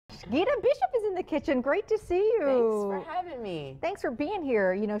Geeta Bishop is in the kitchen. Great to see you. Thanks for having me. Thanks for being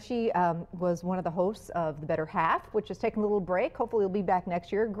here. You know, she was one of the hosts of The Better Half, which is taking a little break. Hopefully we'll be back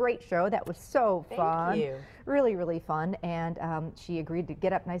next year. Great show. That was so fun. Thank you. Really, really fun. And she agreed to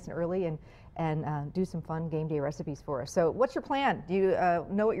get up nice and early and do some fun game day recipes for us. So what's your plan? Do you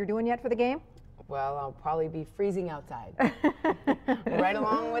know what you're doing yet for the game? Well, I'll probably be freezing outside. Right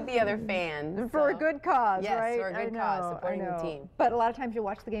along with the other fans. For a good cause, yes, right? Yes, for a good cause, supporting the team. But a lot of times you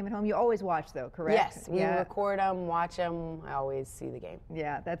watch the game at home. You always watch, though, correct? Yes, we record them, watch them. I always see the game.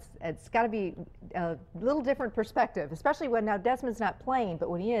 Yeah, it's got to be a little different perspective, especially when now Desmond's not playing, but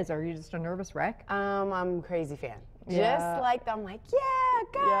when he is, are you just a nervous wreck? I'm a crazy fan. Yeah. Just like I'm like, yeah,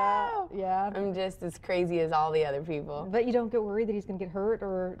 go. Yeah. I'm just as crazy as all the other people. But you don't get worried that he's going to get hurt,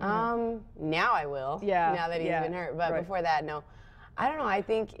 or now I will. Yeah. Now that he's been hurt, but before that, no. I don't know. I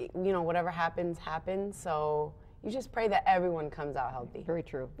think whatever happens, happens. So you just pray that everyone comes out healthy. Very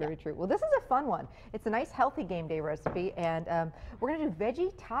true. Very true. Well, this is a fun one. It's a nice, healthy game day recipe, and we're going to do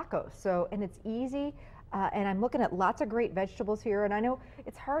veggie tacos. And it's easy. And I'm looking at lots of great vegetables here, and I know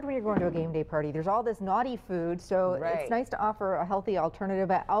it's hard when you're going to a game day party. There's all this naughty food, so it's nice to offer a healthy alternative.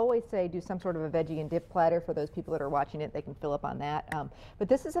 I always say do some sort of a veggie and dip platter for those people that are watching it. They can fill up on that. But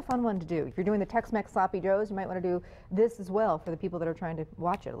this is a fun one to do. If you're doing the Tex-Mex Sloppy Joes, you might want to do this as well for the people that are trying to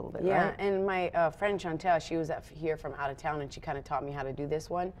watch it a little bit, right? And my friend Chantel, she was here from out of town, and she kind of taught me how to do this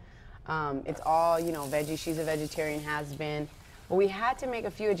one. It's all, veggie. She's a vegetarian, has been. But we had to make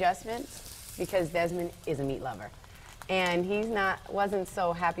a few adjustments because Desmond is a meat lover, and wasn't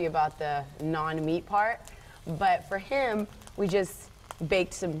so happy about the non-meat part. But for him, we just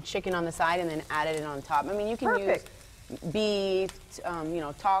baked some chicken on the side and then added it on top. I mean, you can use beef,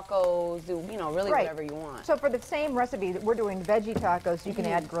 tacos, really whatever you want. So for the same recipe that we're doing veggie tacos, you can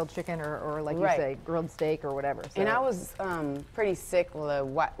add grilled chicken or like you say, grilled steak or whatever. So. And I was pretty sick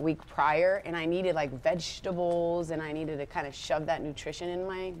the week prior, and I needed like vegetables, and I needed to kind of shove that nutrition in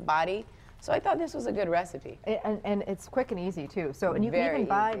my body. So I thought this was a good recipe. And it's quick and easy, too. So, and you can even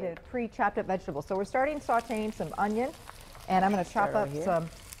buy the pre-chopped up vegetables. So we're starting sauteing some onion, and I'm going to chop up some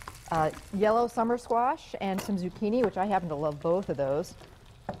yellow summer squash and some zucchini, which I happen to love both of those.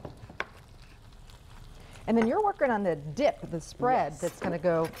 And then you're working on the dip, the spread that's going to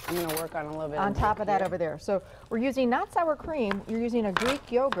go. I'm going to work on a little bit on top of that over there. So we're using not sour cream, you're using a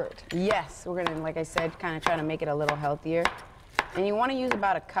Greek yogurt. Yes, we're going to, like I said, kind of try to make it a little healthier. And you want to use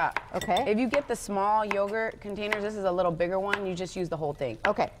about a cup. Okay. If you get the small yogurt containers, this is a little bigger one, you just use the whole thing.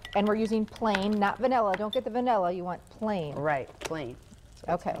 Okay. And we're using plain, not vanilla. Don't get the vanilla, you want plain. Right, plain.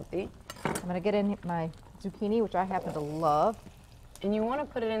 So okay. Healthy. I'm going to get in my zucchini, which I happen to love. And you want to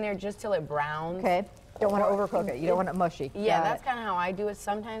put it in there just till it browns. Okay. Don't want to overcook it. You don't want it mushy. Yeah, that's kind of how I do it.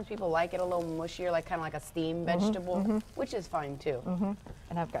 Sometimes people like it a little mushier, like kind of like a steamed vegetable, which is fine too.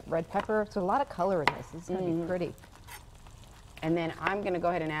 And I've got red pepper. So a lot of color in this. This is going to be pretty. And then I'm going to go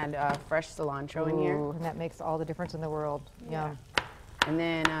ahead and add fresh cilantro in here. And that makes all the difference in the world. Yeah. And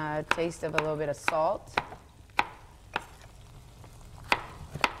then a taste of a little bit of salt.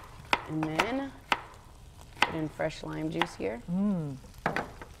 And then put in fresh lime juice here.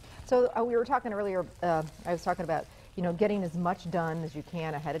 So we were talking earlier, I was talking about, getting as much done as you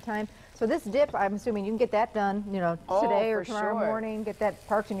can ahead of time. So this dip, I'm assuming you can get that done, today or tomorrow morning, get that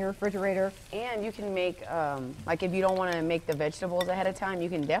parked in your refrigerator. And you can make, like if you don't want to make the vegetables ahead of time, you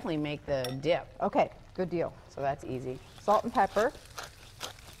can definitely make the dip. Okay, good deal. So that's easy. Salt and pepper.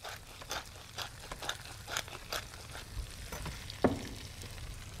 Do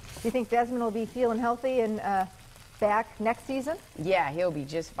you think Desmond will be feeling healthy and back next season? Yeah, he'll be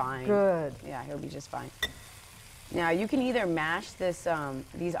just fine. Good. Yeah, he'll be just fine. Now you can either mash these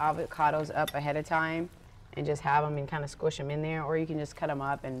avocados up ahead of time and just have them and kind of squish them in there, or you can just cut them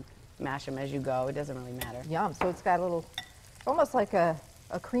up and mash them as you go. It doesn't really matter. Yum. So it's got a little, almost like a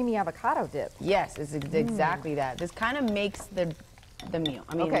creamy avocado dip. Yes, it's exactly that. This kind of makes the meal.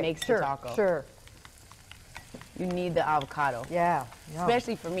 I mean, it makes the taco. Sure. You need the avocado. Yeah.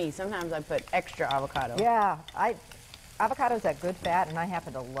 Especially for me. Sometimes I put extra avocado. Yeah. Avocado's that good fat, and I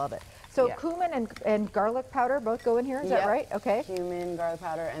happen to love it. So cumin and garlic powder both go in here, is that right? Okay. Cumin, garlic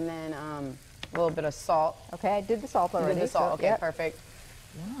powder, and then a little bit of salt. Okay, I did the salt already. You did the salt, okay, perfect.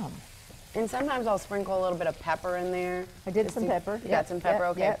 Yum. And sometimes I'll sprinkle a little bit of pepper in there. I did some pepper. You got some pepper,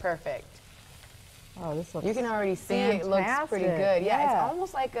 okay, perfect. Oh, this looks You can already see fantastic. it looks pretty good. Yeah, it's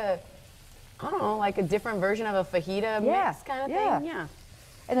almost like I don't know, like a different version of a fajita mix kind of thing. Yeah.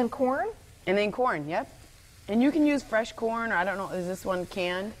 And then corn? And then corn, yep. And you can use fresh corn, or I don't know, is this one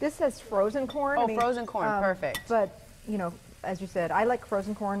canned? This says frozen corn. Oh, frozen corn, perfect. But, as you said, I like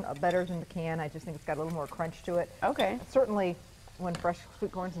frozen corn better than the can. I just think it's got a little more crunch to it. Okay. Certainly when fresh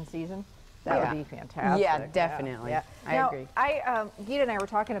sweet corn's in season, that would be fantastic. Yeah, definitely. Yeah. I Now, agree. Geeta and I were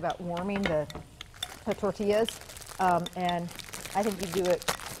talking about warming the tortillas, and I think you do it.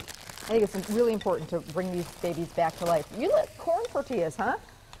 I think it's really important to bring these babies back to life. You like corn tortillas, huh?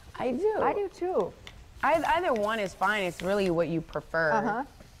 I do. I do too. Either one is fine. It's really what you prefer.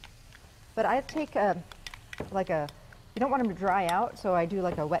 But I take you don't want them to dry out, so I do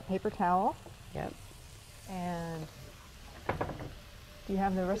like a wet paper towel. Yep. And do you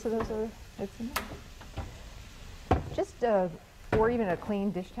have the rest of those? Just, or even a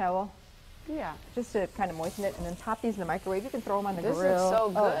clean dish towel. Yeah. Just to kind of moisten it, and then pop these in the microwave. You can throw them on the grill. This looks so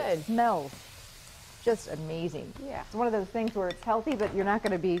good. Oh, it smells just amazing. Yeah. It's one of those things where it's healthy, but you're not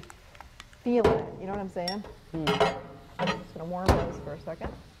going to be feeling it. You know what I'm saying? I'm just going to warm those for a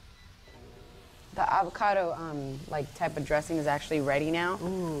second. The avocado like type of dressing is actually ready now.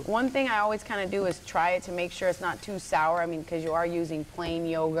 Ooh. One thing I always kind of do is try it to make sure it's not too sour. I mean, because you are using plain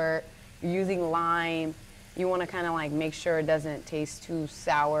yogurt, you're using lime. You want to kind of like make sure it doesn't taste too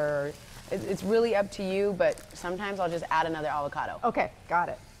sour. It's really up to you, but sometimes I'll just add another avocado. Okay, got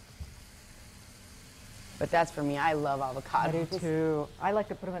it. But that's for me. I love avocados. I do too. I like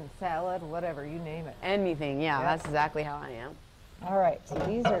to put them in salad, whatever, you name it. Anything, yeah, that's exactly how I am. All right, so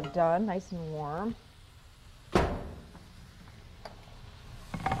these are done, nice and warm.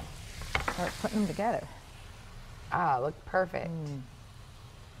 Start putting them together. Ah, look perfect.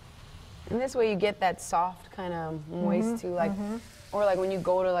 And this way you get that soft kind of moist too, like, or like when you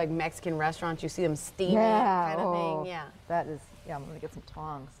go to like Mexican restaurants, you see them steaming kind of thing. Yeah. That is, I'm gonna get some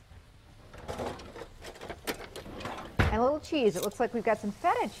tongs. And a little cheese. It looks like we've got some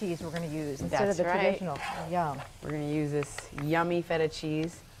feta cheese we're gonna use instead of the traditional. Yum. We're gonna use this yummy feta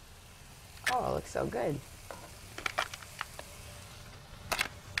cheese. Oh, it looks so good.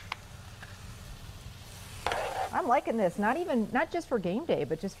 I'm liking this. Not just for game day,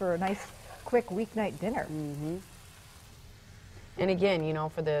 but just for a nice, quick weeknight dinner. And again, you know,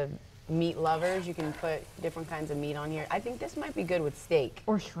 for the meat lovers, you can put different kinds of meat on here. I think this might be good with steak.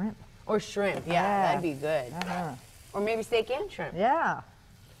 Or shrimp. Or shrimp, yeah. That'd be good. Or maybe steak and shrimp. Yeah.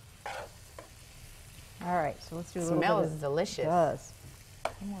 All right, so let's do a little bit. Smells delicious. It does.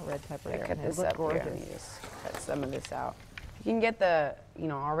 Some more red pepper there. Cut this look up gorgeous. here. Let me just cut some of this out. You can get the, you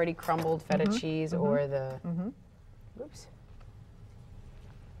know, already crumbled feta cheese or the, oops.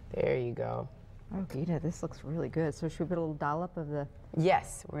 There you go. Oh, Geeta, this looks really good. So should we put a little dollop of the...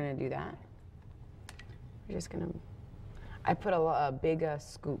 Yes, we're gonna do that. We're just gonna, I put a big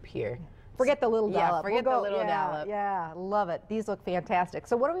scoop here. Forget the little dollop. Yeah, forget the little dollop. Yeah, love it. These look fantastic.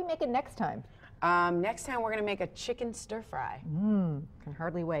 So what are we making next time? Next time we're gonna make a chicken stir fry. Can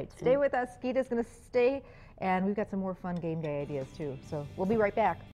hardly wait. Stay with us. Geeta's gonna stay, and we've got some more fun game day ideas too. So we'll be right back.